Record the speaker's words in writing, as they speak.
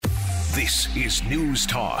This is News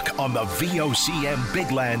Talk on the VOCM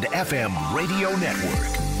Bigland FM radio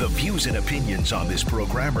network. The views and opinions on this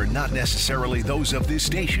program are not necessarily those of this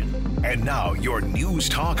station. And now your News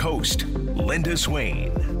Talk host, Linda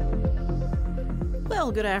Swain.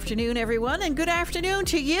 Well, good afternoon, everyone, and good afternoon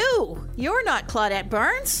to you. You're not Claudette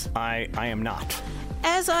Barnes. I am not.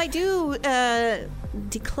 As I do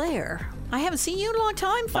declare, I haven't seen you in a long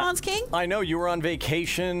time, Fonz King. I know you were on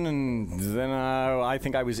vacation, and then I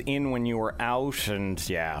think I was in when you were out, and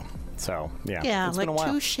yeah, it's like been a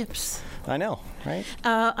while. 2 ships. I know, right?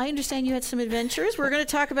 I understand you had some adventures. We're going to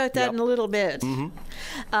talk about that in a little bit.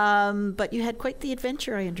 Mm-hmm. But you had quite the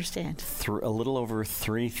adventure, I understand. A little over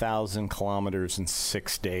 3,000 kilometers in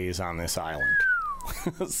 6 days on this island.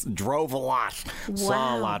 Drove a lot,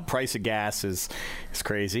 saw a lot. Price of gas is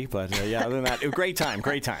crazy, but other than that, great time.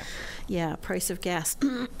 Yeah, price of gas.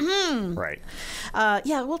 Right.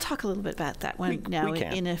 We'll talk a little bit about that one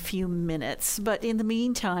in a few minutes. But in the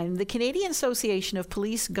meantime, the Canadian Association of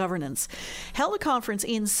Police Governance held a conference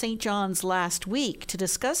in St. John's last week to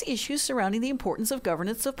discuss issues surrounding the importance of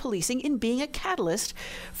governance of policing in being a catalyst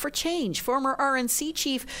for change. Former RNC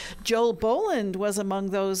Chief Joel Boland was among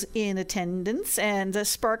those in attendance and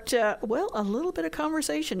sparked, a little bit of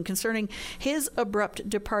conversation concerning his abrupt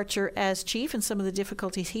departure as chief and some of the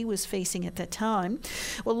difficulties he was facing at that time.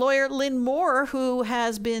 Well, lawyer Lynn Moore, who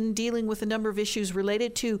has been dealing with a number of issues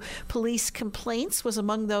related to police complaints, was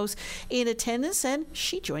among those in attendance, and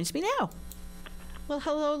she joins me now. Well,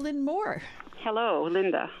 hello, Lynn Moore. Hello,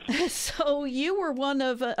 Linda. So you were one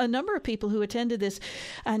of a number of people who attended this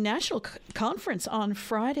national conference on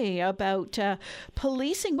Friday about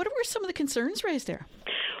policing. What were some of the concerns raised there?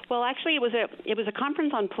 Well, actually, it was a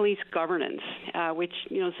conference on police governance, which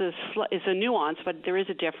is a nuance, but there is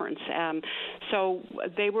a difference. So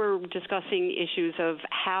they were discussing issues of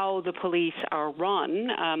how the police are run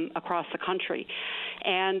across the country,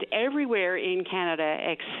 and everywhere in Canada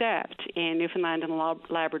except in Newfoundland and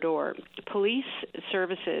Labrador, police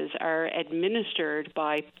services are administered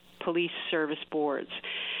by police service boards.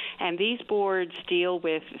 And these boards deal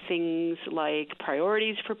with things like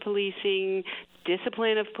priorities for policing,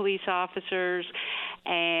 discipline of police officers,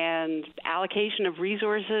 and allocation of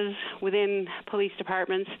resources within police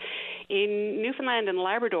departments. In Newfoundland and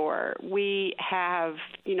Labrador, we have,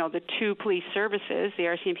 the 2 police services, the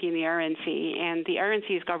RCMP and the RNC, and the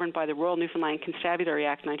RNC is governed by the Royal Newfoundland Constabulary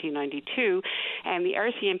Act 1992, and the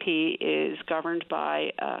RCMP is governed by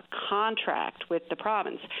a contract with the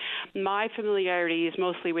province. My familiarity is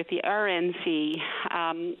mostly with the RNC,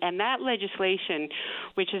 and that legislation,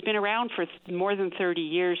 which has been around for more than 30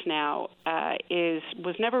 years now,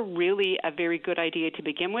 was never really a very good idea to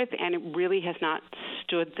begin with, and it really has not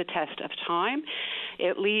stood the test of time.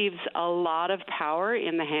 It leaves a lot of power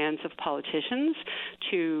in the hands of politicians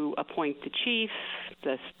to appoint the chief,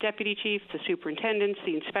 the deputy chief, the superintendents,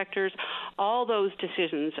 the inspectors. All those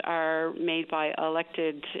decisions are made by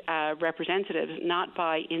elected representatives, not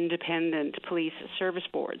by independent police service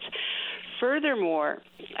boards. Furthermore,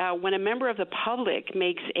 when a member of the public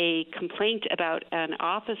makes a complaint about an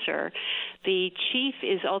officer, the chief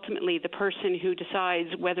is ultimately the person who decides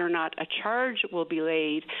whether or not a charge will be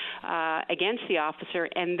laid against the officer,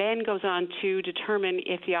 and then goes on to determine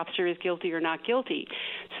if the officer is guilty or not guilty.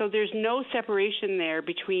 So there's no separation there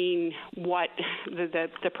between what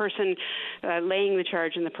the person laying the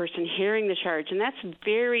charge and the person hearing the charge, and that's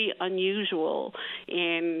very unusual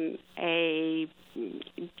in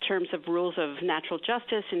terms of rules of natural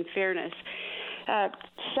justice and fairness.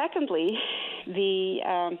 Secondly,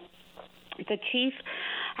 the chief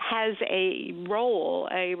has a role,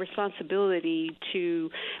 a responsibility to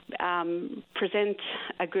present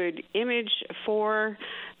a good image for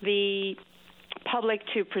the public,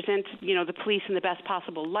 to present, the police in the best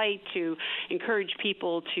possible light, to encourage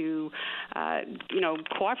people to,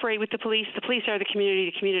 cooperate with the police. The police are the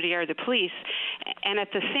community are the police. And at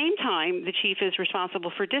the same time, the chief is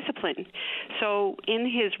responsible for discipline. So in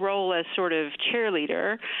his role as sort of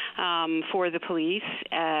cheerleader for the police,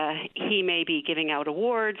 he may be giving out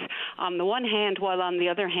awards on the one hand, while on the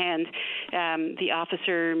other hand, the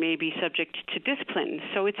officer may be subject to discipline.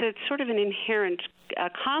 So it's a sort of an inherent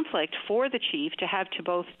conflict for the chief to have to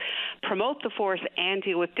both promote the force and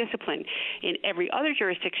deal with discipline. In every other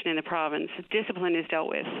jurisdiction in the province, discipline is dealt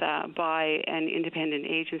with by an independent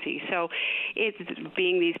agency. So it's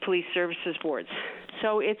being these police services boards.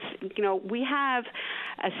 So it's, we have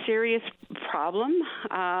a serious problem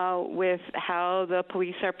with how the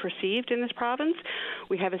police are perceived in this province.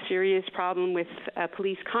 We have a serious problem with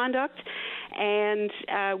police conduct. and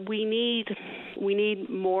we need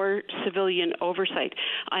more civilian oversight.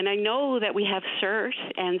 And I know that we have CERT,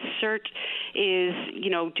 and CERT is,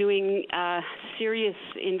 doing serious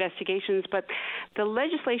investigations, but the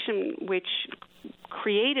legislation which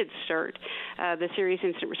created CERT, the Serious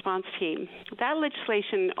Incident Response Team, that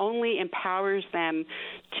legislation only empowers them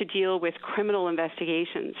to deal with criminal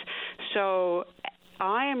investigations. So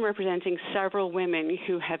I am representing several women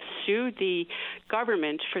who have sued the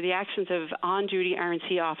government for the actions of on-duty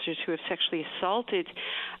RNC officers who have sexually assaulted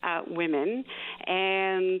women,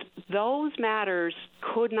 and those matters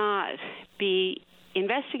could not be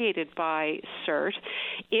investigated by CERT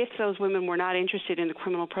if those women were not interested in the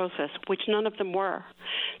criminal process, which none of them were.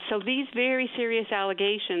 So these very serious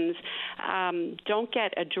allegations don't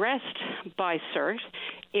get addressed by CERT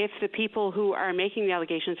if the people who are making the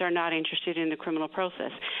allegations are not interested in the criminal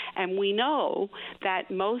process. And we know that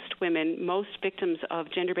most women, most victims of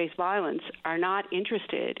gender-based violence are not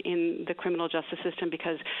interested in the criminal justice system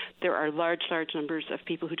because there are large numbers of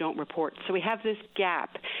people who don't report. So we have this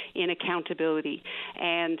gap in accountability.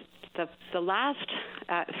 And the last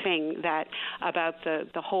thing that about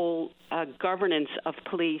the whole governance of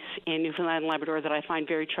police in Newfoundland and Labrador that I find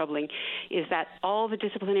very troubling is that all the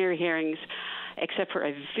disciplinary hearings, except for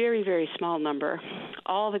a very, very small number,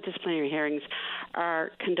 all the disciplinary hearings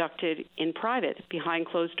are conducted in private, behind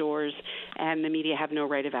closed doors, and the media have no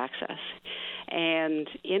right of access. And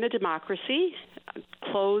in a democracy,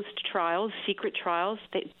 closed trials, secret trials,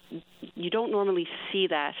 you don't normally see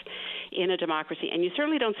that in a democracy. And you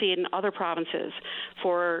certainly don't see it in other provinces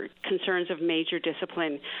for concerns of major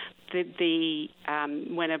discipline.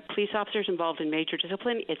 When a police officer is involved in major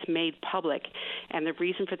discipline, it's made public. And the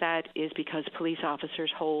reason for that is because police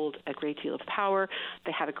officers hold a great deal of power,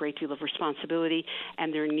 they have a great deal of responsibility,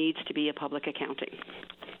 and there needs to be a public accounting.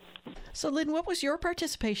 So, Lynn, what was your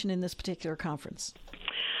participation in this particular conference?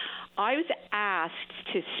 I was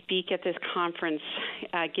asked to speak at this conference,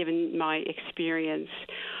 given my experience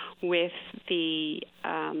with the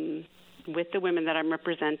women that I'm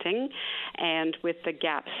representing and with the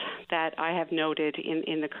gaps that I have noted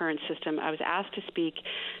in the current system. I was asked to speak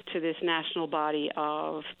to this national body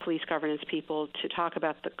of police governance people to talk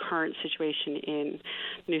about the current situation in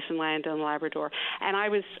Newfoundland and Labrador. And I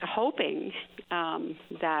was hoping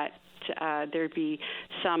that there'd be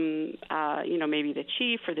some, maybe the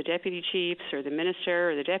chief or the deputy chiefs or the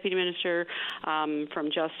minister or the deputy minister from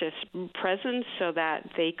Justice present so that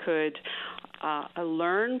they could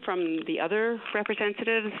learn from the other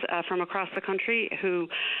representatives from across the country who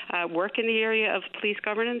work in the area of police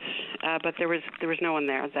governance, but there was no one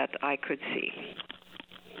there that I could see.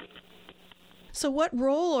 So what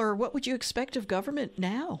role or what would you expect of government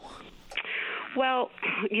now? Well,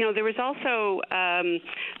 there was also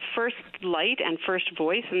First Light and First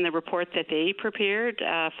Voice in the report that they prepared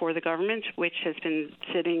for the government, which has been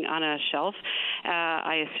sitting on a shelf,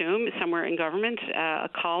 I assume, somewhere in government,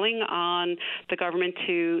 calling on the government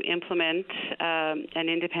to implement an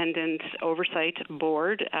independent oversight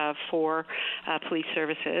board for police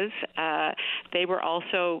services. They were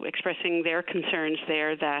also expressing their concerns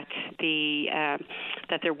there that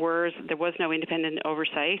there was no independent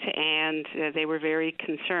oversight, and they were very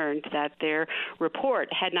concerned that their report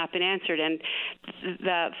had not been answered. And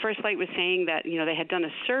the First Light was saying that they had done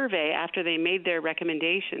a survey after they made their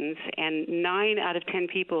recommendations, and 9 out of 10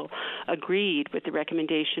 people agreed with the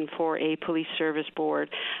recommendation for a police service board,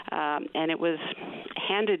 and it was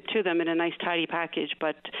handed to them in a nice tidy package,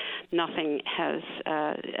 but nothing has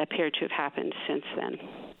appeared to have happened since then.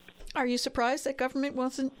 Are you surprised that government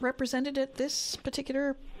wasn't represented at this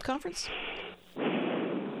particular conference?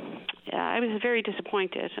 I was very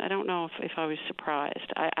disappointed. I don't know if I was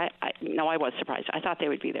surprised. No, I was surprised. I thought they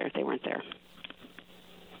would be there. They weren't there.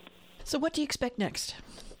 So what do you expect next?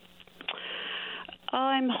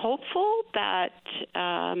 I'm hopeful that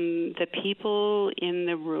the people in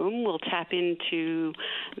the room will tap into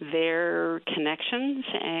their connections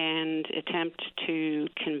and attempt to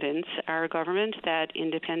convince our government that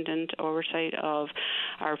independent oversight of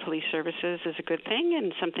our police services is a good thing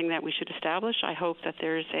and something that we should establish. I hope that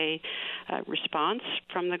there's a response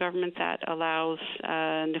from the government that allows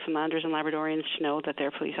Newfoundlanders and Labradorians to know that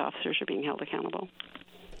their police officers are being held accountable.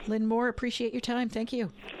 Lynn Moore, appreciate your time. Thank you.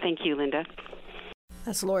 Thank you, Linda.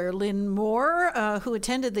 That's lawyer Lynn Moore, who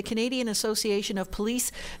attended the Canadian Association of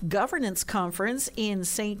Police Governance Conference in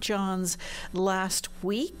St. John's last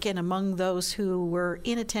week. And among those who were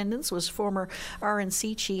in attendance was former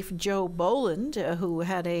RNC Chief Joe Boland, who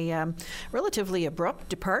had a relatively abrupt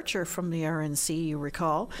departure from the RNC, you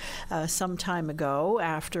recall, some time ago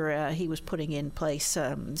after he was putting in place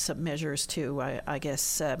some measures to, I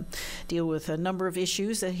guess, deal with a number of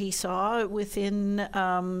issues that he saw within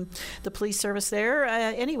the police service there.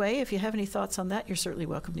 Anyway, if you have any thoughts on that, you're certainly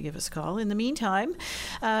welcome to give us a call. In the meantime,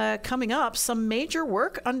 coming up, some major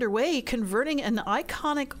work underway converting an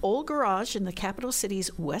iconic old garage in the capital city's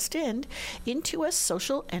West End into a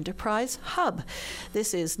social enterprise hub.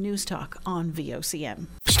 This is News Talk on VOCM.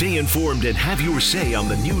 Stay informed and have your say on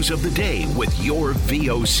the news of the day with your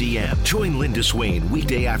VOCM. Join Linda Swain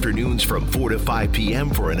weekday afternoons from 4 to 5 p.m.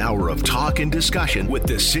 for an hour of talk and discussion with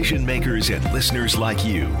decision makers and listeners like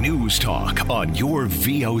you. News Talk on your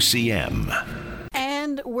VOCM.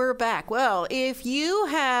 And we're back. Well, if you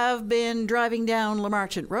have been driving down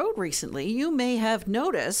Lamarchant Road recently, you may have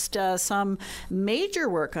noticed some major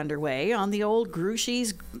work underway on the old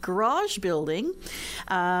Gruchy's garage building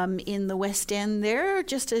in the West End there,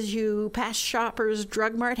 just as you pass Shoppers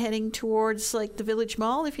Drug Mart heading towards like the Village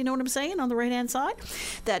Mall, if you know what I'm saying, on the right-hand side.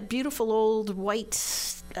 That beautiful old white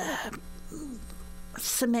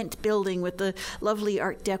cement building with the lovely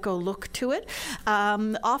Art Deco look to it.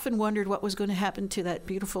 Often wondered what was going to happen to that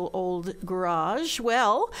beautiful old garage.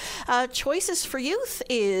 Well, Choices for Youth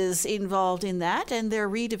is involved in that, and they're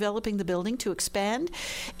redeveloping the building to expand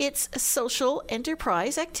its social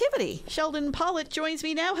enterprise activity. Sheldon Pollitt joins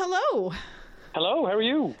me now. Hello. Hello, how are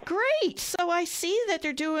you? Great. So I see that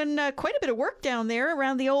they're doing quite a bit of work down there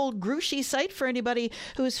around the old Gruchy site for anybody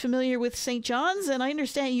who is familiar with St. John's, and I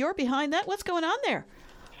understand you're behind that. What's going on there?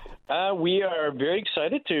 We are very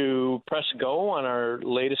excited to press go on our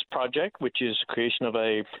latest project, which is the creation of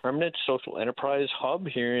a permanent social enterprise hub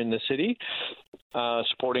here in the city,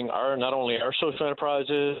 supporting not only our social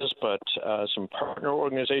enterprises, but some partner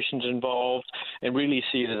organizations involved, and really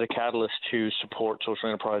see it as a catalyst to support social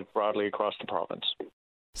enterprise broadly across the province.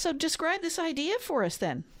 So describe this idea for us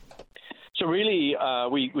then. So really,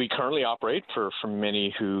 we currently operate, for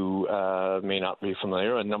many who may not be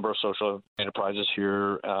familiar, a number of social enterprises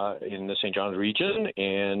here in the St. John's region,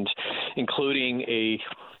 and including a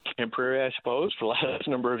temporary, I suppose, for the last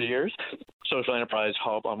number of years, social enterprise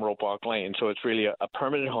hub on Ropewalk Lane. So it's really a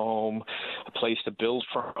permanent home, a place to build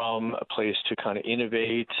from, a place to kind of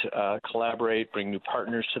innovate, collaborate, bring new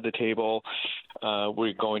partners to the table.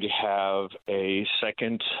 We're going to have a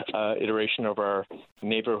second iteration of our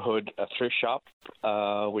neighborhood thrift shop,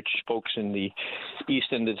 which folks in the east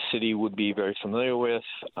end of the city would be very familiar with.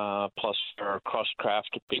 Plus our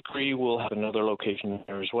Crosscraft Bakery will have another location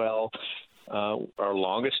there as well. Our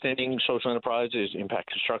longest-standing social enterprise is Impact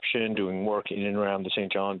Construction, doing work in and around the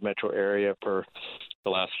St. John's metro area for the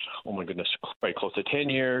last, quite close to 10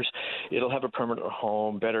 years. It'll have a permanent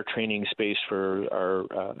home, better training space for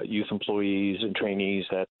our youth employees and trainees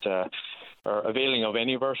that are availing of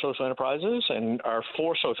any of our social enterprises. And our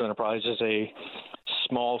fourth social enterprise is a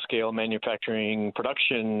small-scale manufacturing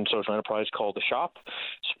production social enterprise called The Shop,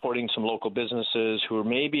 supporting some local businesses who are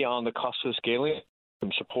maybe on the cusp of scaling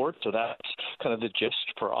some support. So that's kind of the gist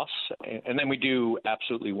for us. And then we do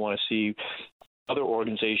absolutely want to see other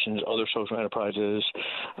organizations, other social enterprises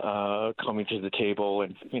coming to the table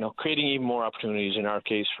and, creating even more opportunities in our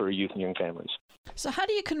case for youth and young families. So how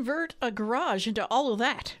do you convert a garage into all of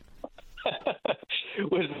that?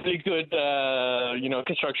 With really good,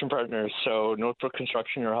 construction partners. So Northbrook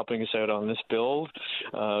Construction are helping us out on this build.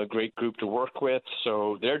 Great group to work with.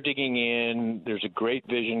 So they're digging in. There's a great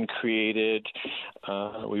vision created.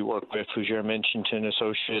 We work with Fougere Menchington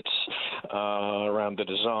Associates around the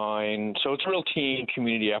design. So it's a real team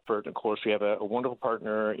community effort. Of course, we have a wonderful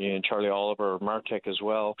partner in Charlie Oliver, Martech as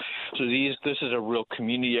well. So this is a real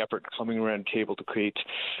community effort coming around the table to create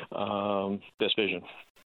this vision.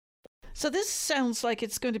 So this sounds like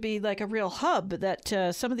it's going to be like a real hub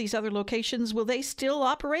that some of these other locations, will they still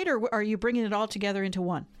operate, or are you bringing it all together into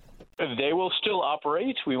one? They will still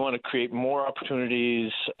operate. We want to create more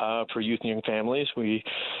opportunities for youth and young families. We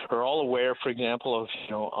are all aware, for example, of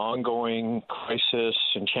ongoing crisis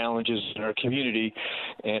and challenges in our community,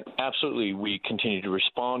 and absolutely we continue to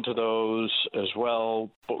respond to those as well.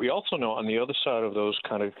 But we also know on the other side of those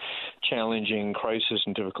kind of challenging crisis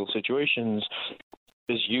and difficult situations,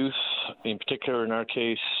 as youth, in particular in our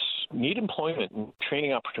case, need employment and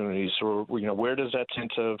training opportunities, or where does that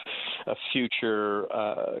sense of a future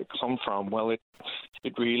come from? Well, it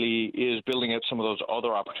really is building out some of those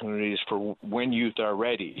other opportunities for when youth are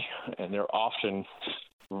ready, and they're often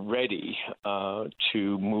ready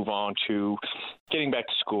to move on to getting back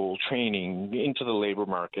to school, training, into the labor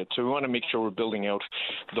market. So we want to make sure we're building out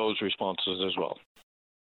those responses as well.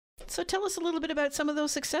 So tell us a little bit about some of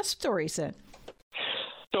those success stories then.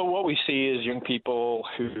 So what we see is young people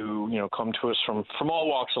who, come to us from all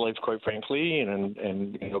walks of life, quite frankly,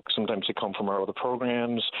 and sometimes they come from our other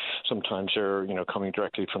programs. Sometimes they're, coming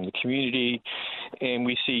directly from the community. And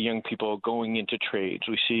we see young people going into trades.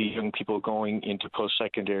 We see young people going into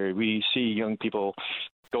post-secondary. We see young people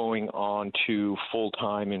going on to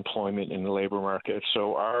full-time employment in the labor market.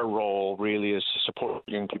 So our role really is to support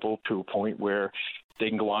young people to a point where they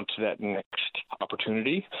can go on to that next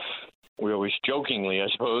opportunity. We always jokingly, I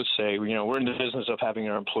suppose, say, we're in the business of having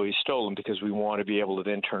our employees stolen because we want to be able to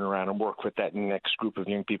then turn around and work with that next group of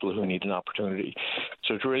young people who need an opportunity.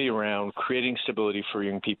 So it's really around creating stability for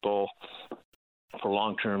young people for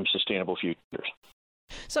long-term sustainable futures.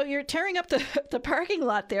 So you're tearing up the parking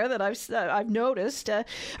lot there that I've noticed.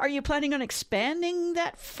 Are you planning on expanding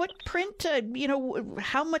that footprint?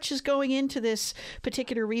 How much is going into this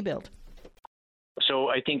particular rebuild? So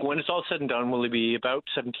I think when it's all said and done, will it be about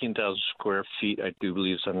 17,000 square feet, I do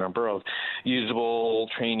believe is the number of usable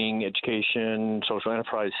training, education, social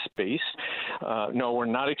enterprise space. No, we're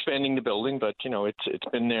not expanding the building, but, it's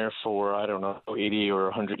been there for, 80 or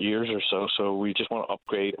 100 years or so. So we just want to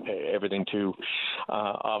upgrade everything to,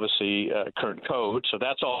 obviously, current code. So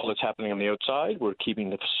that's all that's happening on the outside. We're keeping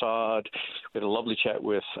the facade. We had a lovely chat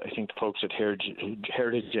with, I think, the folks at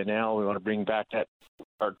Heritage NL. We want to bring back that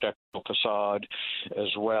Art Deco facade as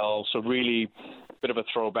well. So really a bit of a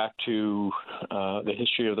throwback to the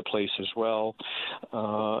history of the place as well.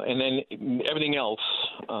 And then everything else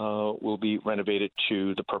will be renovated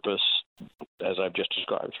to the purpose as I've just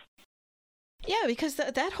described. Yeah, because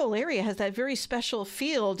that whole area has that very special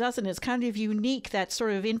feel, doesn't it? It's kind of unique, that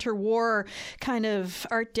sort of interwar kind of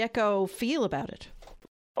Art Deco feel about it.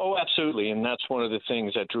 Oh, absolutely. And that's one of the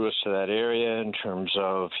things that drew us to that area in terms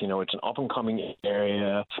of, it's an up-and-coming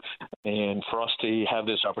area. And for us to have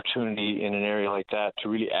this opportunity in an area like that to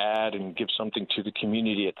really add and give something to the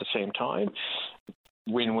community at the same time,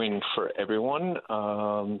 win-win for everyone.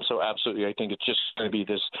 So absolutely, I think it's just going to be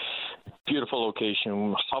this beautiful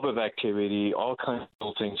location, hub of activity, all kinds of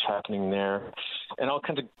cool things happening there. And all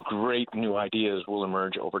kinds of great new ideas will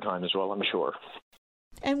emerge over time as well, I'm sure.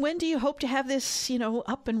 And when do you hope to have this,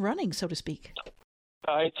 up and running, so to speak?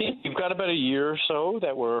 I think we've got about a year or so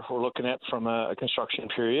that we're looking at from a construction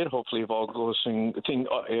period. Hopefully, if all goes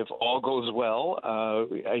well,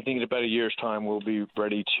 I think in about a year's time we'll be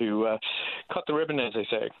ready to cut the ribbon, as they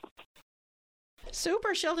say.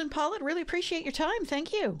 Super, Sheldon Pollitt. Really appreciate your time.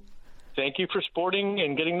 Thank you. Thank you for supporting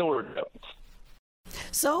and getting the word out.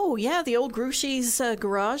 So, yeah, the old Gruchy's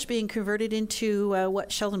garage being converted into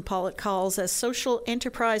what Sheldon Pollitt calls a social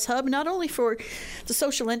enterprise hub, not only for the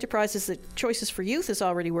social enterprises that Choices for Youth is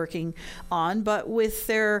already working on, but with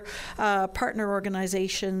their partner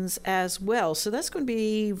organizations as well. So that's going to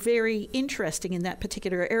be very interesting in that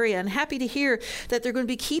particular area. And happy to hear that they're going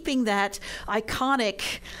to be keeping that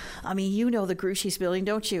iconic, the Gruchy's building,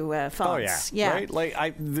 don't you, Fonz? Oh, yeah. Right?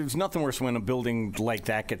 Like, there's nothing worse when a building like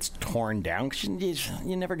that gets torn down, because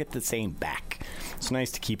you never get the same back. It's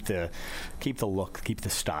nice to keep the look, keep the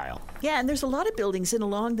style. Yeah, and there's a lot of buildings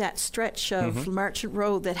along that stretch of Marchant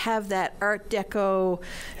Road that have that Art Deco,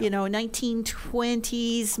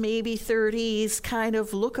 1920s, maybe 30s kind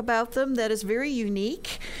of look about them that is very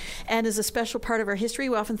unique and is a special part of our history.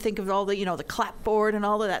 We often think of all the, the clapboard and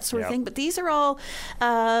all of that sort of thing, but these are all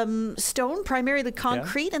stone, primarily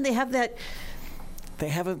concrete, and they have that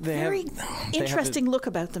very interesting look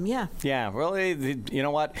about them, yeah. Yeah, well, you know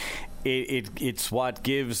what? It's what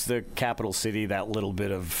gives the capital city that little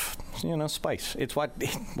bit of, spice. It's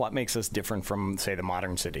what makes us different from, say, the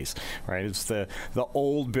modern cities, right? It's the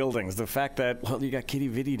old buildings. The fact that, you got Kitty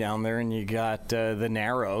Vitty down there and you got the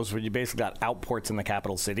Narrows, where you basically got outports in the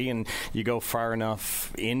capital city, and you go far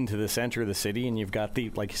enough into the center of the city and you've got the,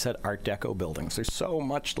 like you said, Art Deco buildings. There's so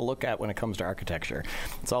much to look at when it comes to architecture.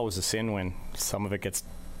 It's always a sin when some of it gets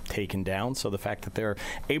taken down, so the fact that they're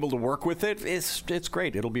able to work with it's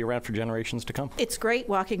great. It'll be around for generations to come. It's great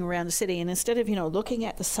walking around the city, and instead of looking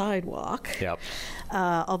at the sidewalk,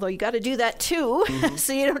 although you got to do that too,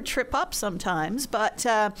 so you don't trip up sometimes, but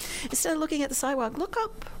instead of looking at the sidewalk, look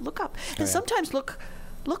up, and sometimes look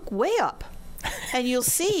way up. And you'll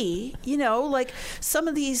see, like some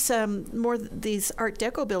of these these Art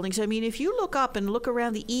Deco buildings. I mean, if you look up and look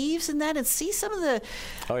around the eaves and that and see some of the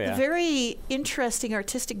very interesting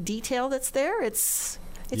artistic detail that's there, it's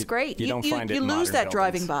great. You don't find it in lose that buildings.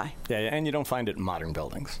 Driving by. Yeah, and you don't find it in modern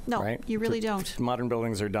buildings. No, right? You really don't. Modern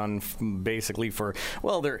buildings are done basically for,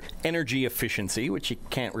 their energy efficiency, which you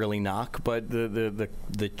can't really knock, but I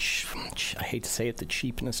hate to say it, the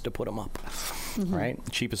cheapness to put them up, right?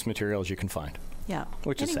 Cheapest materials you can find. Yeah.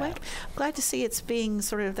 Which is sad. Glad to see it's being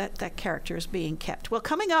sort of that character is being kept. Well,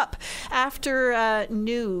 coming up after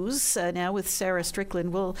news now with Sarah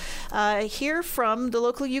Strickland, we'll hear from the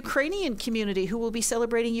local Ukrainian community who will be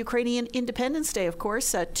celebrating Ukrainian Independence Day, of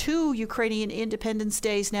course. 2 Ukrainian Independence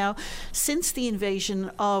Days now since the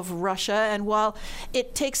invasion of Russia. And while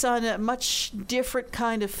it takes on a much different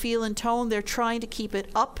kind of feel and tone, they're trying to keep it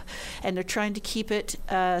up and they're trying to keep it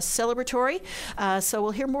celebratory. So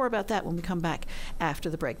we'll hear more about that when we come back after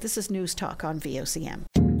the break. This is News Talk on VOCM.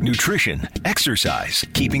 Nutrition, exercise,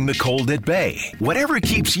 keeping the cold at bay. Whatever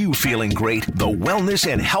keeps you feeling great, the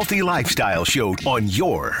Wellness and Healthy Lifestyle Show on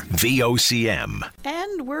your VOCM.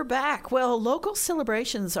 And we're back. Well, local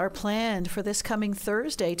celebrations are planned for this coming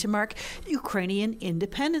Thursday to mark Ukrainian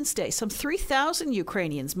Independence Day. Some 3,000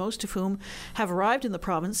 Ukrainians, most of whom have arrived in the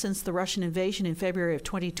province since the Russian invasion in February of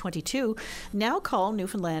 2022, now call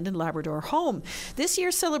Newfoundland and Labrador home. This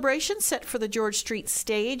year's celebration, set for the George Street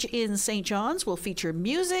stage in St. John's, will feature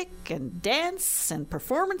music and dance and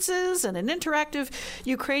performances and an interactive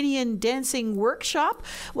Ukrainian dancing workshop.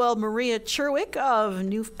 Well, Maria Cherwick of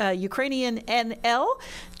Ukrainian NL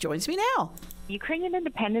joins me now. Ukrainian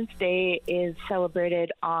Independence Day is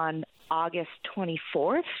celebrated on August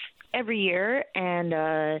 24th every year, and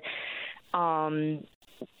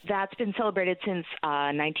that's been celebrated since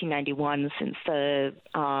 1991, since the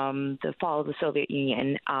fall of the Soviet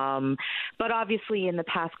Union. But obviously, in the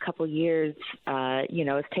past couple years,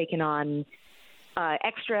 it's taken on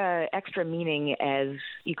extra meaning as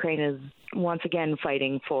Ukraine is once again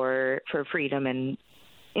fighting for freedom and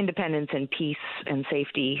independence and peace and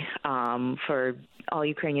safety for all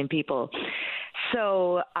Ukrainian people.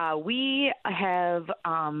 So we have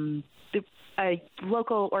a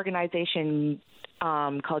local organization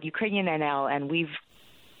called Ukrainian NL, and we've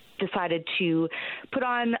decided to put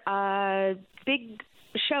on a big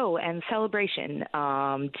show and celebration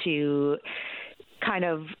to kind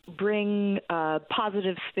of bring a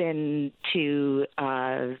positive spin to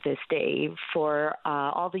this day for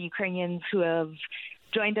all the Ukrainians who have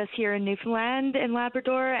joined us here in Newfoundland and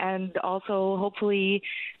Labrador, and also hopefully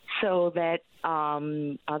so that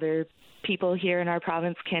other people here in our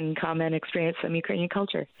province can come and experience some Ukrainian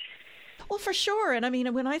culture. Well, for sure. And I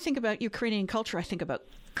mean, when I think about Ukrainian culture, I think about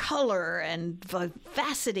color and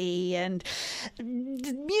vivacity and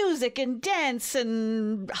music and dance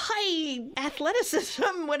and high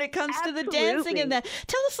athleticism when it comes to the dancing and that.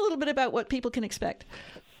 Tell us a little bit about what people can expect.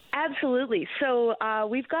 Absolutely. So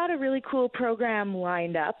we've got a really cool program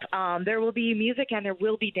lined up. There will be music and there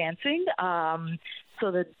will be dancing.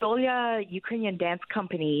 So the Dolya Ukrainian Dance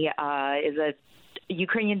Company is a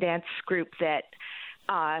Ukrainian dance group that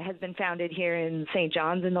has been founded here in St.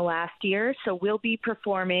 John's in the last year. So we'll be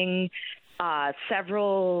performing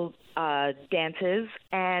several dances.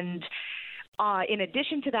 And in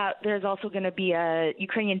addition to that, there's also going to be a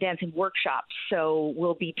Ukrainian dancing workshop. So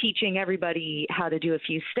we'll be teaching everybody how to do a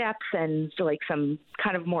few steps and like some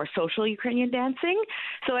kind of more social Ukrainian dancing.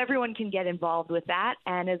 So everyone can get involved with that.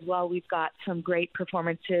 And as well, we've got some great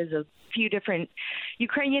performances of a few different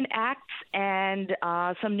Ukrainian acts and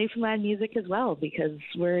some Newfoundland music as well, because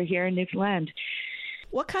we're here in Newfoundland.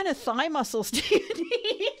 What kind of thigh muscles do you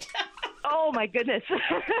need? Oh, my goodness.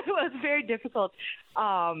 It was very difficult.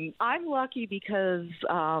 I'm lucky because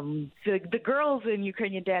the girls in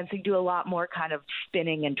Ukrainian dancing do a lot more kind of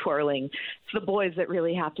spinning and twirling. It's the boys that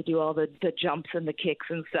really have to do all the jumps and the kicks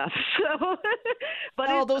and stuff. So, but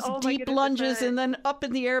all those deep lunges and then up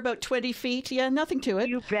in the air about 20 feet. Yeah, nothing to it.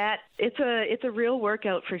 You bet. It's a real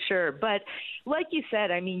workout for sure. But like you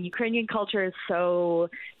said, I mean, Ukrainian culture is so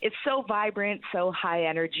vibrant, so high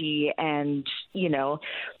energy, and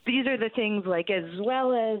these are the things like as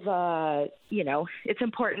well as it's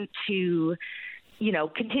important to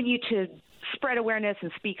continue to spread awareness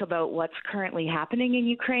and speak about what's currently happening in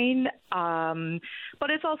Ukraine. But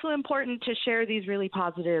it's also important to share these really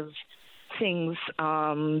positive things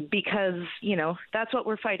because that's what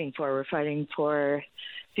we're fighting for. We're fighting for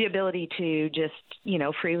the ability to just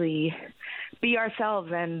freely be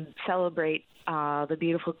ourselves and celebrate the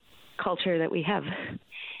beautiful culture that we have.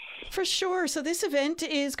 For sure. So this event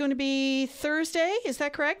is going to be Thursday, is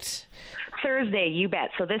that correct? Thursday, you bet.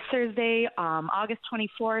 So this Thursday, August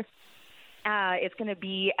 24th, it's going to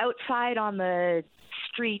be outside on the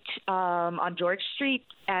street, on George Street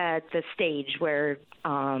at the stage where,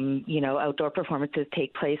 outdoor performances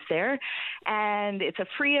take place there. And it's a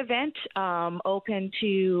free event, open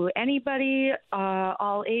to anybody,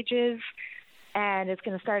 all ages. And it's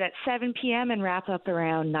going to start at 7 p.m. and wrap up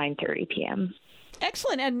around 9:30 p.m.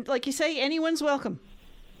 Excellent. And like you say, anyone's welcome.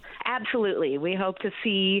 Absolutely. We hope to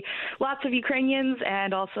see lots of Ukrainians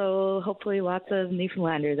and also hopefully lots of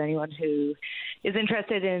Newfoundlanders, anyone who is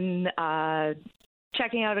interested in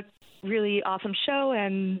checking out a really awesome show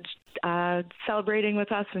and celebrating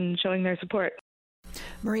with us and showing their support.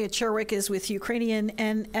 Maria Cherwick is with Ukrainian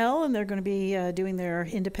NL, and they're going to be doing their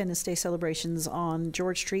Independence Day celebrations on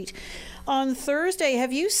George Street on Thursday.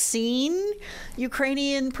 Have you seen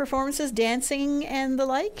Ukrainian performances, dancing and the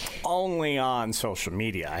like? Only on social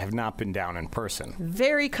media. I have not been down in person.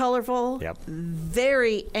 Very colorful. Yep.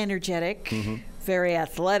 Very energetic. Mm-hmm. Very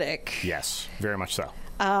athletic. Yes, very much so.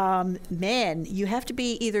 Man, you have to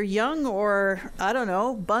be either young or, I don't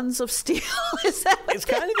know, buns of steel. Is that what it's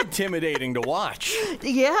kind of intimidating to watch.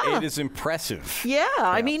 Yeah. It is impressive. Yeah.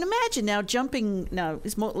 I mean, imagine now jumping,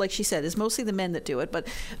 like she said, it's mostly the men that do it, but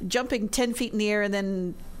jumping 10 feet in the air and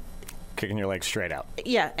then kicking your legs straight out.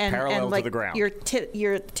 Yeah. Parallel like to the ground. Your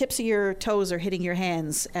tips of your toes are hitting your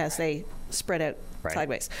hands as they spread out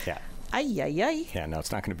sideways. Yeah. Ay, ay, ay. Yeah, no,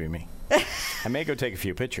 it's not going to be me. I may go take a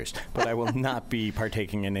few pictures, but I will not be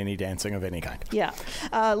partaking in any dancing of any kind. Yeah.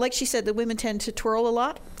 Like she said, the women tend to twirl a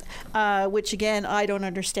lot, which, again, I don't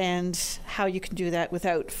understand how you can do that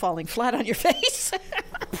without falling flat on your face.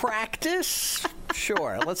 Practice?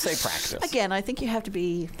 Sure. Let's say practice. Again, I think you have to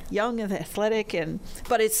be young and athletic,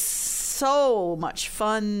 but it's so much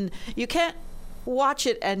fun. You can't watch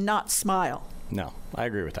it and not smile. No, I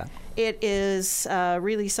agree with that. It is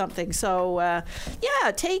really something. So,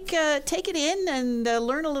 take it in and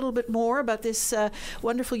learn a little bit more about this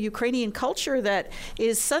wonderful Ukrainian culture that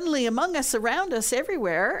is suddenly among us, around us,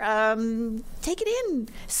 everywhere. Take it in.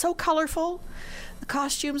 So colorful. The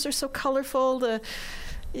costumes are so colorful.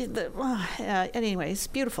 Anyways,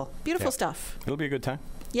 beautiful stuff. It'll be a good time.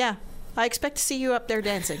 Yeah. I expect to see you up there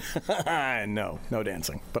dancing. No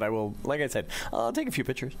dancing. But I will, like I said, I'll take a few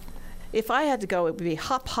pictures. If I had to go, it would be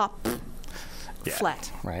hop,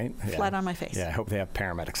 flat. Right? Yeah. Flat on my face. Yeah, I hope they have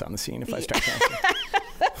paramedics on the scene if I start dancing.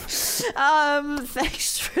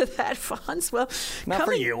 Thanks for that, Fonz. Well, not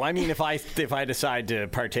for you. I mean, if I decide to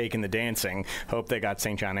partake in the dancing, hope they got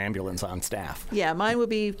St. John Ambulance on staff. Yeah, mine would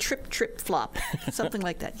be trip, flop, something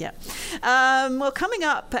like that. Yeah. Well, coming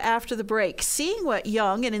up after the break, seeing what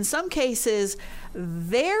young, and in some cases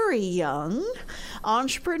very young,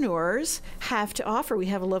 entrepreneurs have to offer. We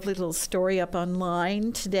have a lovely little story up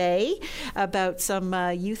online today about some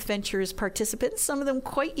Youth Ventures participants, some of them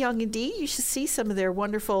quite young indeed. You should see some of their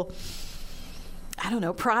wonderful,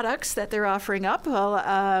 products that they're offering up.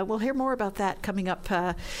 Well, we'll hear more about that coming up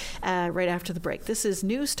right after the break. This is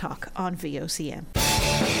News Talk on VOCM.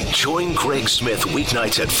 Join Greg Smith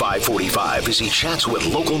weeknights at 5:45 as he chats with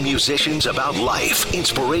local musicians about life,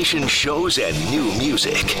 inspiration, shows, and new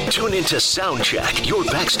music. Tune into Soundcheck, your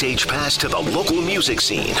backstage pass to the local music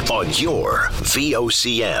scene on your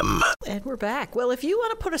VOCM. And we're back. Well, if you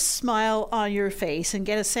want to put a smile on your face and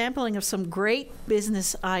get a sampling of some great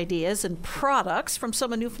business ideas and products from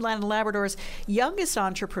some of Newfoundland and Labrador's youngest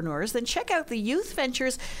entrepreneurs, then check out the Youth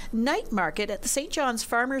Ventures Night Market at the St. John's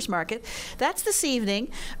Farmers Market. That's this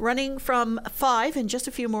evening, running from 5 in just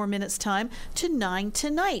a few more minutes' time to 9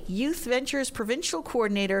 tonight. Youth Ventures Provincial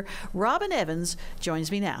Coordinator Robin Evans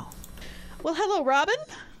joins me now. Well, hello, Robin.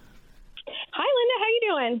 Hi, Linda. How you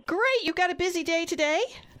doing? Great. You've got a busy day today.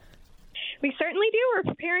 We certainly do. We're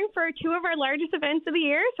preparing for two of our largest events of the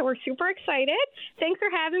year, so we're super excited. Thanks for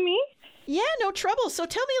having me. Yeah, no trouble. So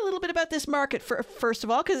tell me a little bit about this market, first of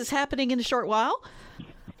all, because it's happening in a short while.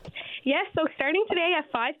 Yes, so starting today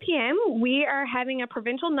at 5 p.m., we are having a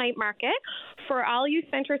provincial night market for all Youth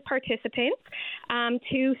Ventures participants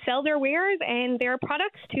to sell their wares and their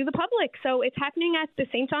products to the public. So it's happening at the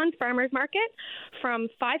St. John's Farmers Market from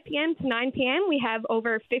 5 p.m. to 9 p.m. We have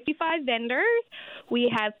over 55 vendors.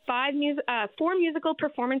 We have 4 musical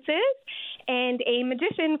performances and a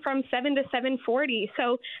magician from 7 to 7:40.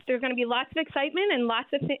 So there's going to be lots of excitement and lots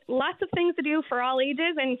of things to do for all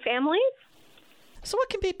ages and families. So what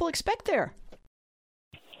can people expect there?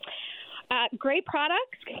 Great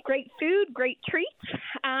products, great food, great treats,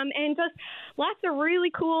 and just lots of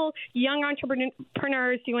really cool young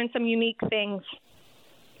entrepreneurs doing some unique things.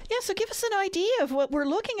 Yeah, so give us an idea of what we're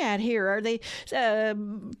looking at here. Are they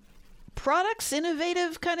products,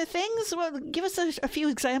 innovative kind of things? Well, give us a few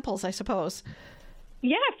examples, I suppose.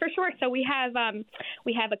 Yeah, for sure. So we have a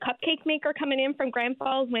cupcake maker coming in from Grand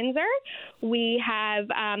Falls, Windsor. We have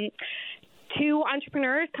 2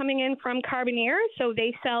 entrepreneurs coming in from Carbonear. So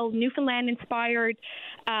they sell Newfoundland-inspired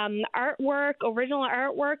artwork, original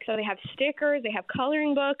artwork. So they have stickers, they have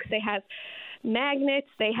coloring books, they have magnets,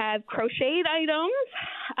 they have crocheted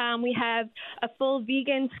items. We have a full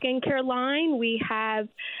vegan skincare line. We have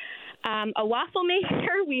a waffle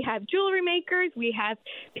maker, we have jewelry makers, we have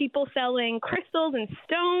people selling crystals and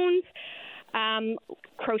stones,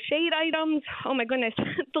 crocheted items. Oh my goodness,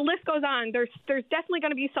 the list goes on. There's definitely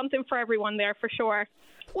going to be something for everyone there for sure.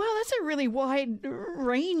 Wow, that's a really wide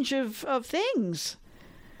range of things.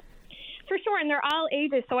 For sure, and they're all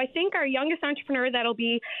ages. So I think our youngest entrepreneur that'll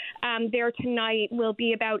be there tonight will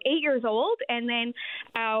be about 8 years old, and then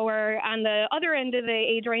on the other end of the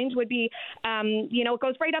age range would be, it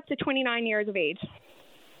goes right up to 29 years of age.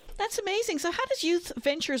 That's amazing. So how does Youth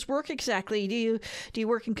Ventures work exactly? Do you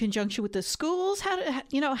work in conjunction with the schools?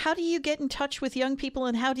 How do you get in touch with young people,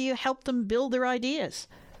 and how do you help them build their ideas?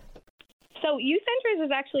 So Youth Ventures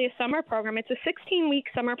is actually a summer program. It's a 16-week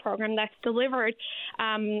summer program that's delivered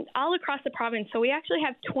all across the province. So we actually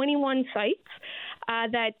have 21 sites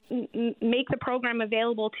that make the program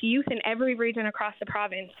available to youth in every region across the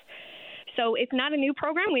province. So it's not a new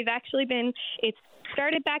program. It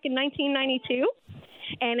started back in 1992,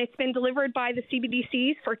 and it's been delivered by the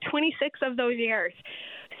CBDCs for 26 of those years.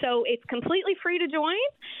 So it's completely free to join.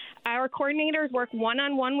 Our coordinators work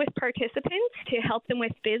one-on-one with participants to help them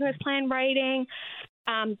with business plan writing,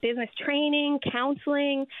 business training,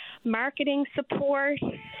 counseling, marketing support,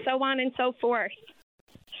 so on and so forth.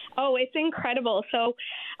 Oh, it's incredible. So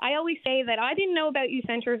I always say that I didn't know about Youth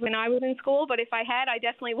Ventures when I was in school, but if I had, I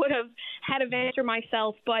definitely would have had a venture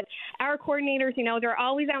myself. But our coordinators, they're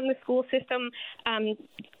always out in the school system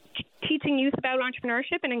teaching youth about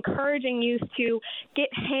entrepreneurship and encouraging youth to get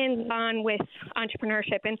hands-on with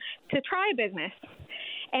entrepreneurship and to try a business.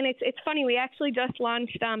 And it's funny, we actually just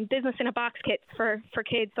launched Business in a Box kits for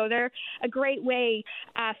kids. So they're a great way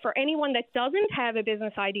for anyone that doesn't have a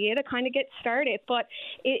business idea to kind of get started. But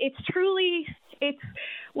it's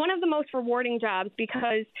one of the most rewarding jobs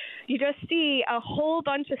because you just see a whole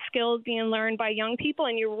bunch of skills being learned by young people,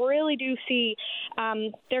 and you really do see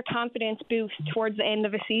their confidence boost towards the end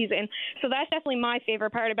of a season. So that's definitely my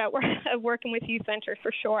favorite part about working with Youth Ventures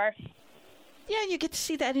for sure. Yeah, you get to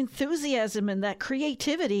see that enthusiasm and that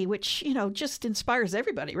creativity, which, just inspires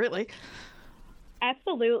everybody, really.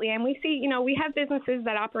 Absolutely. And we see, we have businesses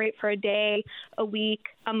that operate for a day, a week,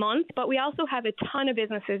 a month, but we also have a ton of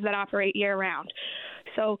businesses that operate year-round.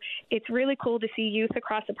 So it's really cool to see youth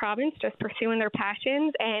across the province just pursuing their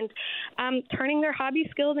passions and turning their hobby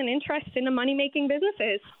skills and interests into money-making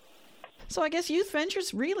businesses. So I guess Youth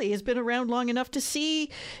Ventures really has been around long enough to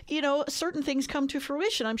see, certain things come to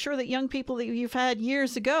fruition. I'm sure that young people that you've had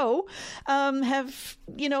years ago have,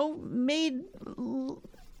 made,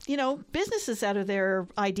 businesses out of their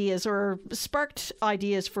ideas or sparked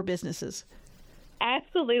ideas for businesses.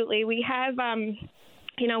 Absolutely. We have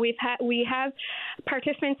we have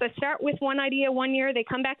participants that start with one idea one year, they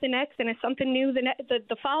come back the next, and it's something new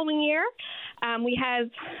the following year. We have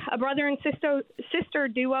a brother and sister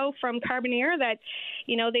duo from Carbonear that,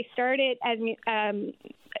 they started as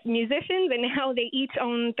musicians, and now they each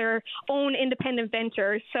own their own independent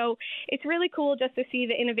ventures. So it's really cool just to see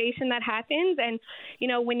the innovation that happens, and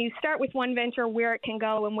when you start with one venture, where it can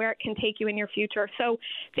go and where it can take you in your future. So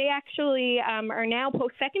they actually are now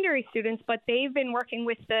post-secondary students, but they've been working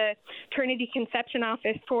with the Trinity Conception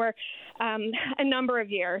Office for a number of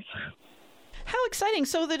years. How exciting.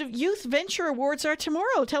 So the Youth Venture Awards are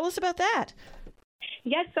tomorrow. Tell us about that.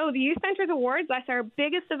 Yes, so the Youth Ventures Awards, that's our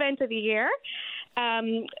biggest event of the year.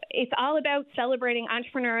 It's all about celebrating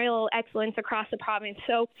entrepreneurial excellence across the province.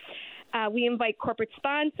 So we invite corporate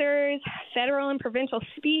sponsors, federal and provincial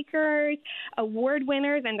speakers, award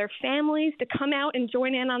winners, and their families to come out and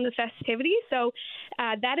join in on the festivities. So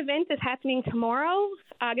that event is happening tomorrow,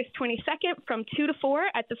 August 22nd, from 2 to 4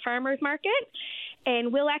 at the Farmers Market.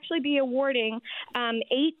 And we'll actually be awarding 8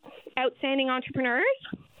 outstanding entrepreneurs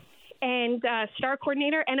and Star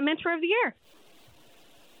Coordinator and a Mentor of the Year.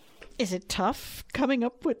 Is it tough coming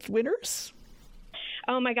up with winners?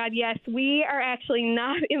 Oh my God, yes. We are actually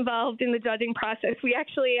not involved in the judging process. We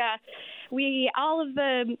actually,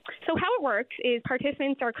 so how it works is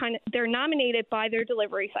participants are they're nominated by their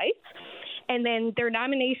delivery sites, and then their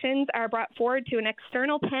nominations are brought forward to an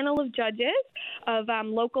external panel of judges of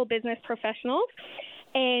local business professionals.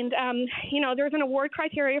 And, there's an award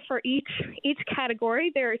criteria for each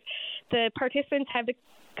category. The participants have to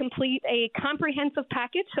complete a comprehensive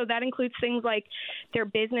package. So that includes things like their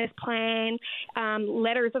business plan,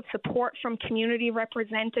 letters of support from community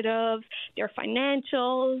representatives, their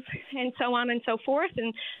financials, and so on and so forth.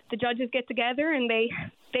 And the judges get together and they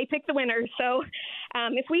pick the winners. So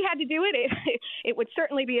if we had to do it, it would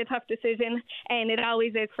certainly be a tough decision, and it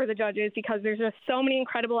always is for the judges because there's just so many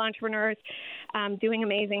incredible entrepreneurs doing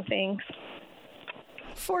amazing things.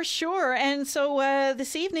 For sure. And so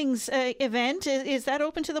this evening's event, is that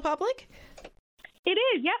open to the public? It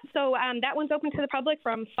is, yeah. So that one's open to the public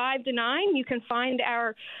from 5 to 9. You can find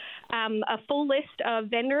our a full list of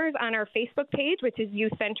vendors on our Facebook page, which is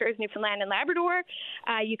Youth Ventures Newfoundland and Labrador.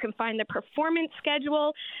 You can find the performance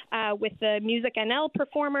schedule with the Music NL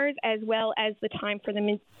performers, as well as the time for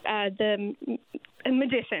the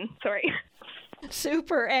magician. Sorry.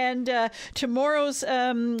 Super. And tomorrow's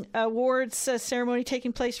awards ceremony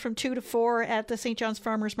taking place from 2 to 4 at the St. John's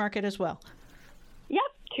Farmers Market as well. Yep,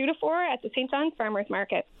 2 to 4 at the St. John's Farmers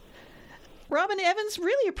Market. Robin Evans,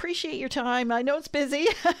 really appreciate your time. I know it's busy,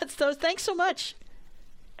 so thanks so much.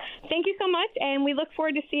 Thank you so much, and we look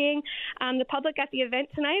forward to seeing the public at the event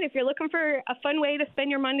tonight. If you're looking for a fun way to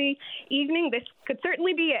spend your Monday evening, this could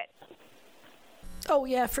certainly be it. Oh,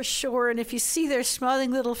 yeah, for sure. And if you see their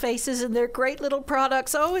smiling little faces and their great little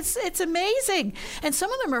products, it's amazing. And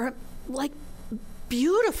some of them are like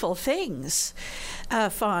beautiful things,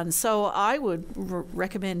 Fawn. So I would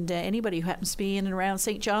recommend anybody who happens to be in and around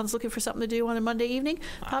St. John's looking for something to do on a Monday evening,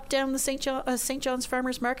 pop down to the St. John's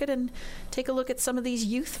Farmers Market and take a look at some of these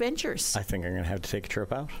youth ventures. I think I'm going to have to take a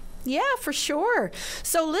trip out. Yeah, for sure.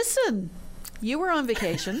 So listen, you were on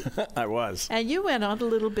vacation. I was. And you went on a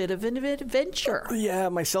little bit of an adventure. Yeah,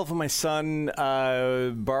 myself and my son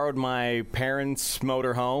borrowed my parents'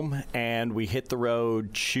 motorhome, and we hit the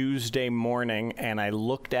road Tuesday morning, and I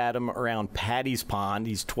looked at him around Paddy's Pond.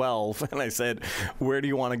 He's 12, and I said, "Where do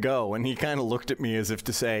you want to go?" And he kind of looked at me as if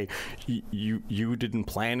to say, you didn't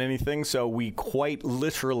plan anything? So we quite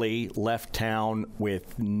literally left town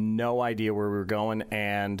with no idea where we were going,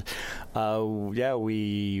 and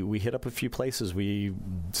we hit up a few places. We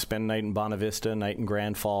spent a night in Bonavista, a night in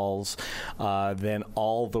Grand Falls, then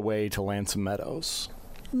all the way to Lansom Meadows.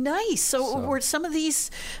 Nice. So were some of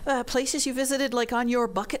these places you visited like on your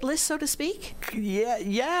bucket list, so to speak?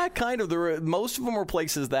 Yeah, kind of. Most of them were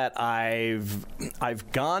places that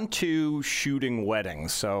I've gone to shooting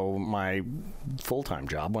weddings. So my full-time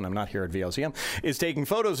job when I'm not here at VOCM is taking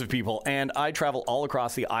photos of people, and I travel all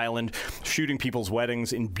across the island shooting people's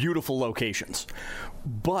weddings in beautiful locations.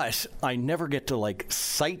 But I never get to like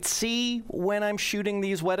sightsee when I'm shooting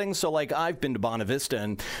these weddings. So like I've been to Bonavista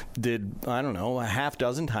and did, I don't know, a half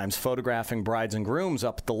dozen times photographing brides and grooms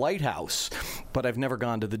up at the lighthouse, but I've never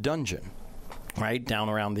gone to the dungeon. Right down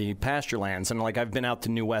around the pasture lands, and like I've been out to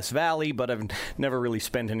New West Valley, but I've never really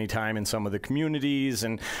spent any time in some of the communities.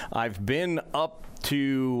 And I've been up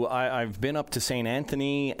to St.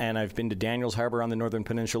 Anthony, and I've been to Daniels Harbor on the Northern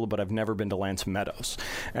Peninsula, but I've never been to Lansom Meadows,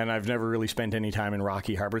 and I've never really spent any time in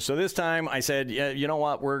Rocky Harbor. So this time I said, yeah, you know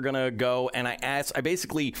what, we're gonna go. And I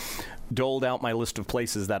basically doled out my list of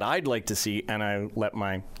places that I'd like to see, and I let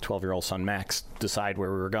my 12-year-old son Max decide where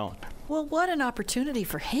we were going. Well, what an opportunity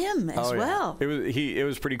for him as well. It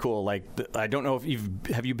was pretty cool. Like, I don't know if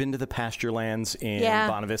have you been to the pasture lands in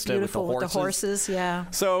Bonavista with the horses? With the horses, yeah.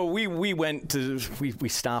 So we went to we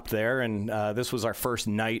stopped there, and this was our first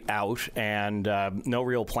night out, and no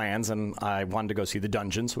real plans. And I wanted to go see the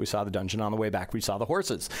dungeon, so we saw the dungeon. On the way back, we saw the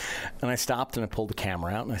horses, and I stopped and I pulled the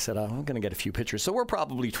camera out, and I said, I'm going to get a few pictures. So we're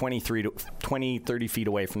probably 30 feet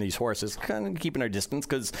away from these horses, kind of keeping our distance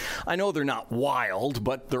because I know they're not wild,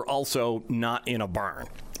 but they're also not in a barn,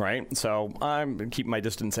 right? So I'm keeping my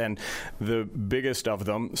distance, and the biggest of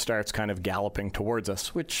them starts kind of galloping towards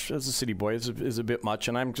us, which as a city boy is a bit much,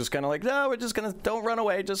 and I'm just kind of like, no, we're just going to, don't run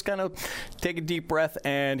away, just kind of take a deep breath.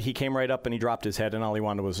 And he came right up and he dropped his head, and all he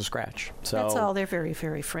wanted was a scratch. So that's all. They're very,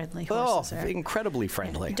 very friendly horses. Incredibly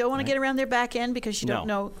friendly. You don't want to get around their back end because you don't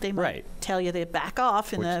know, they might tell you they back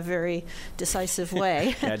off in a very decisive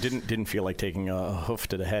way. Yeah, didn't feel like taking a hoof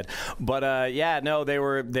to the head. But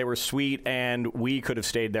they were sweet, and we could have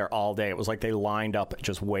stayed there all day. It was like they lined up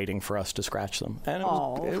just waiting for us to scratch them, and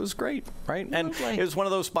it was great, right? And it was one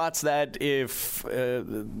of those spots that if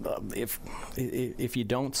you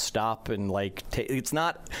don't stop and like it's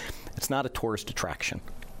not a tourist attraction.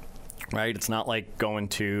 Right, it's not like going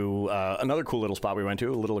to another cool little spot we went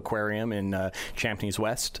to, a little aquarium in Champneys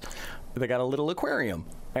West. They got a little aquarium,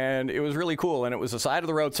 and it was really cool. And it was a side of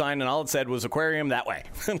the road sign, and all it said was aquarium that way.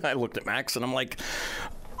 And I looked at Max, and I'm like,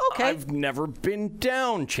 Okay. I've never been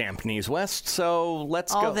down Champneys West, so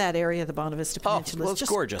let's go. All that area of the Bonavista Peninsula is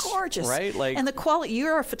just gorgeous. Right? And the quality,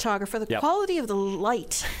 you're a photographer, the quality of the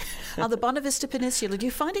light on the Bonavista Peninsula, do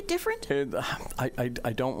you find it different?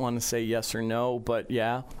 I don't want to say yes or no, but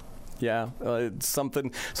yeah. Yeah,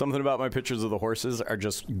 something about my pictures of the horses are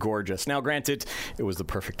just gorgeous. Now, granted, it was the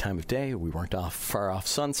perfect time of day. We weren't far off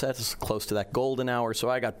sunset, close to that golden hour, so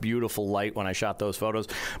I got beautiful light when I shot those photos.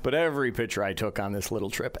 But every picture I took on this little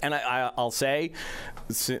trip, and I'll say,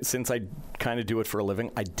 since I kind of do it for a living,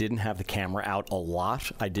 I didn't have the camera out a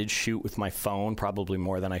lot. I did shoot with my phone, probably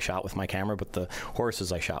more than I shot with my camera, but the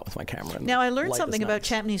horses I shot with my camera. Now, I learned something about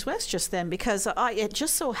Champneys West just then, because it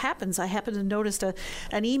just so happens I happened to notice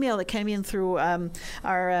an email that came in through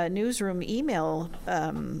our newsroom email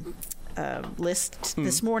list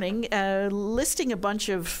this morning, listing a bunch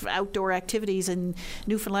of outdoor activities in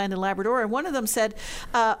Newfoundland and Labrador, and one of them said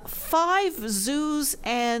 5 zoos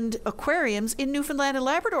and aquariums in Newfoundland and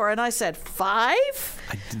Labrador, and I said 5?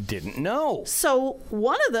 I didn't know. So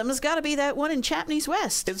one of them has got to be that one in Champneys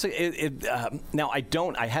West. Now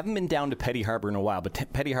I haven't been down to Petty Harbour in a while,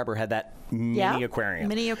 but Petty Harbour had that mini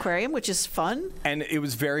aquarium, which is fun, and it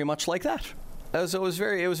was very much like that. So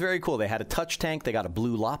it was very cool. They had a touch tank. They got a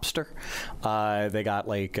blue lobster. They got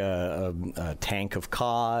like a tank of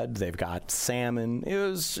cod. They've got salmon. It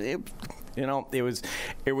was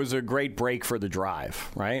a great break for the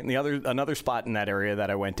drive, right? And another spot in that area that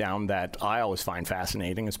I went down that I always find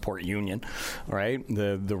fascinating is Port Union, right?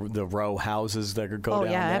 The row houses that go down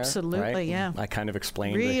there. Oh yeah, absolutely, right? yeah. I kind of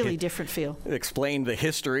explained really different feel. Explained the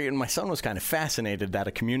history, and my son was kind of fascinated that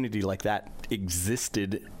a community like that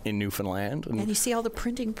existed in Newfoundland. And you see all the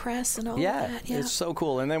printing press and all that. Yeah, it's so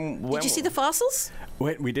cool. And then did you see the fossils?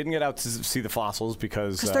 We didn't get out to see the fossils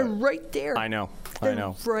because they're right there. I know.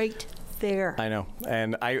 Right there. I know.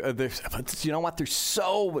 And but you know what?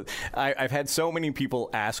 I've had so many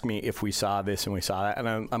people ask me if we saw this and we saw that.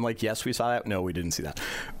 And I'm like, yes, we saw that. No, we didn't see that.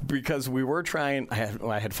 Because we were trying,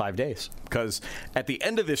 I had 5 days. Because at the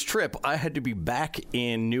end of this trip, I had to be back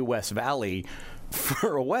in New West Valley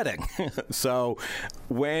for a wedding. So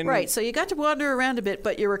so you got to wander around a bit,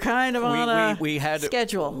 but you were kind of on a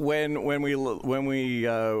schedule. When we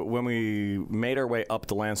made our way up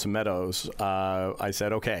to Lansom Meadows, I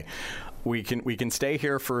said, okay, we can stay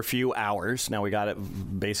here for a few hours. Now we got it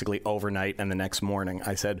basically overnight and the next morning.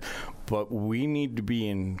 I said, but we need to be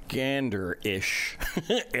in Gander-ish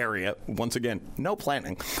area. Once again, no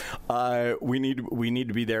planning. We need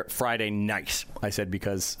to be there Friday night. I said,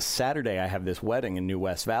 because Saturday I have this wedding in New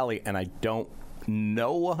West Valley and I don't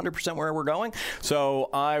know 100% where we're going, so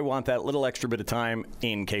I want that little extra bit of time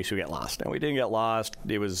in case we get lost. And we didn't get lost.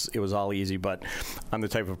 It was all easy, but I'm the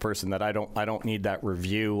type of person that I don't need that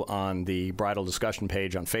review on the bridal discussion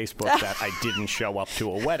page on Facebook that I didn't show up to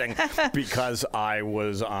a wedding because I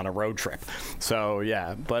was on a road trip. So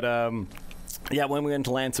yeah, but yeah, when we went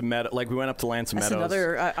to Lansom Meadows, we went up to Lansom Meadows. That's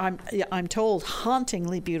another, I'm told,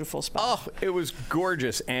 hauntingly beautiful spot. Oh, it was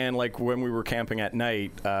gorgeous. And when we were camping at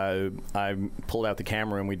night, I pulled out the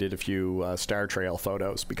camera and we did a few star trail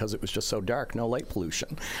photos because it was just so dark, no light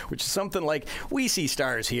pollution, which is something we see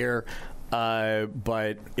stars here.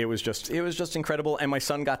 But it was just incredible. And my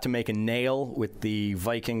son got to make a nail with the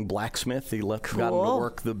Viking blacksmith. He got him to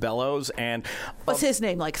work the bellows. And what's his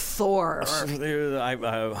name? Like Thor?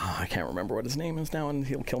 I can't remember what his name is now, and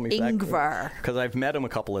he'll kill me. Ingvar. Because I've met him a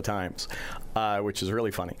couple of times, which is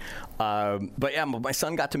really funny. But yeah, my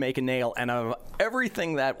son got to make a nail, and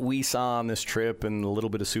everything that we saw on this trip, and a little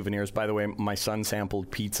bit of souvenirs. By the way, my son sampled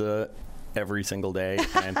pizza every single day.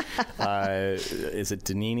 And is it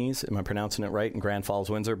Danini's? Am I pronouncing it right? In Grand Falls,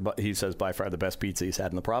 Windsor? But he says by far the best pizza he's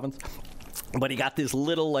had in the province. But he got this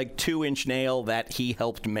little 2-inch nail that he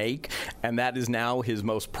helped make, and that is now his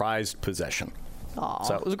most prized possession. Aww.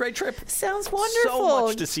 So it was a great trip. Sounds wonderful. So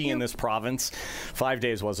much to see in this province. 5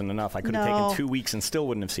 days wasn't enough. I could have taken 2 weeks and still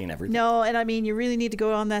wouldn't have seen everything. No, and I mean, you really need to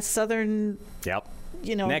go on that southern... Yep.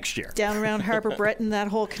 Next year. Down around Harbour Breton, that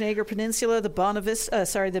whole Conagra Peninsula, the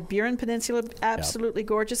the Burin Peninsula, absolutely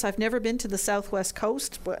gorgeous. I've never been to the southwest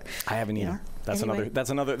coast, but I haven't either.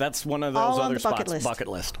 That's one of those other spots. Bucket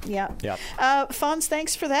list. Yeah. Yeah. Fonz,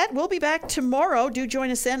 thanks for that. We'll be back tomorrow. Do join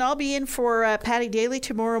us then. I'll be in for Patty Daly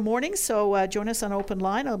tomorrow morning, so join us on Open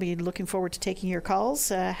Line. I'll be looking forward to taking your calls.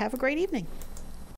 Have a great evening.